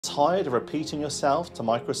Tired of repeating yourself to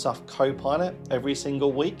Microsoft Copilot every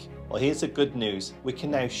single week? Well, here's the good news. We can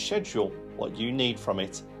now schedule what you need from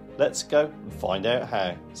it. Let's go and find out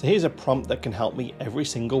how. So here's a prompt that can help me every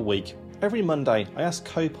single week. Every Monday, I ask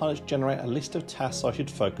Copilot to generate a list of tasks I should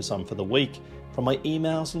focus on for the week from my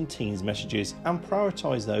emails and Teams messages and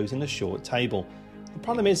prioritize those in a short table. The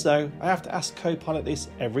problem is though, I have to ask Copilot this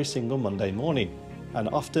every single Monday morning, and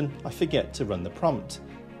often I forget to run the prompt.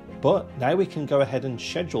 But now we can go ahead and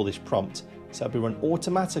schedule this prompt so it'll be run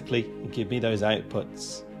automatically and give me those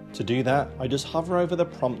outputs. To do that, I just hover over the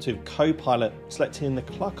prompt with Copilot, selecting the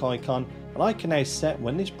clock icon, and I can now set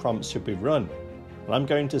when this prompt should be run. And I'm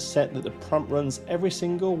going to set that the prompt runs every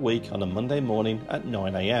single week on a Monday morning at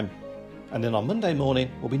 9 AM. And then on Monday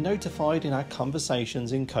morning, we'll be notified in our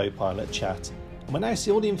conversations in Copilot chat. And when I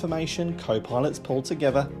see all the information Copilot's pulled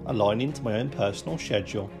together, aligning to my own personal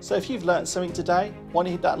schedule. So if you've learnt something today, why don't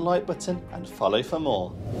you hit that like button and follow for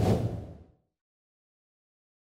more.